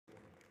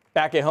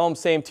Back at home,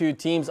 same two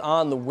teams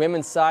on the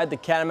women's side. The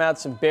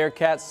Catamounts and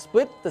Bearcats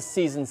split the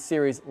season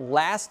series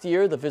last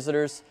year. The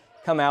visitors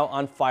come out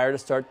on fire to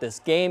start this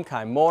game.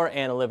 Kai Moore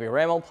and Olivia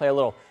Ramel play a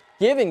little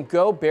give and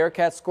go.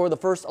 Bearcats score the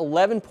first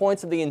 11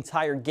 points of the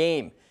entire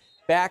game.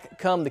 Back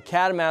come the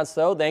Catamounts,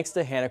 though, thanks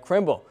to Hanna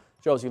Crymble.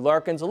 Josie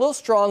Larkins a little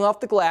strong off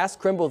the glass.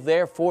 Crymble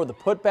there for the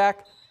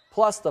putback,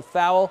 plus the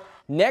foul.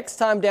 Next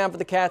time down for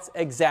the Cats,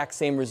 exact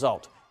same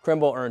result.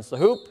 Crymble earns the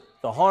hoop.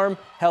 The harm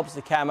helps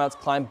the Catamounts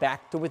climb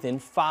back to within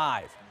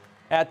 5.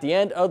 At the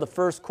end of the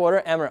first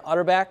quarter, Emma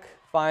Utterback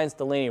finds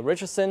Delaney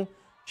Richardson.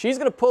 She's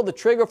going to pull the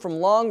trigger from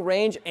long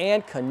range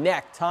and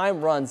connect.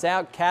 Time runs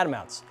out.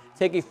 Catamounts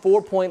take a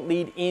 4-point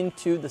lead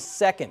into the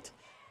second.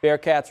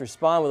 Bearcats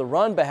respond with a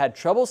run, but had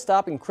trouble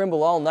stopping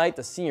Crymble all night.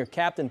 The senior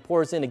captain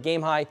pours in a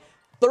game-high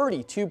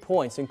 32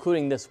 points,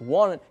 including this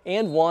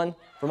 1-and-1.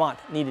 Vermont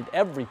needed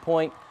every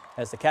point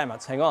as the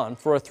Catamounts hang on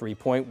for a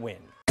 3-point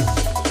win.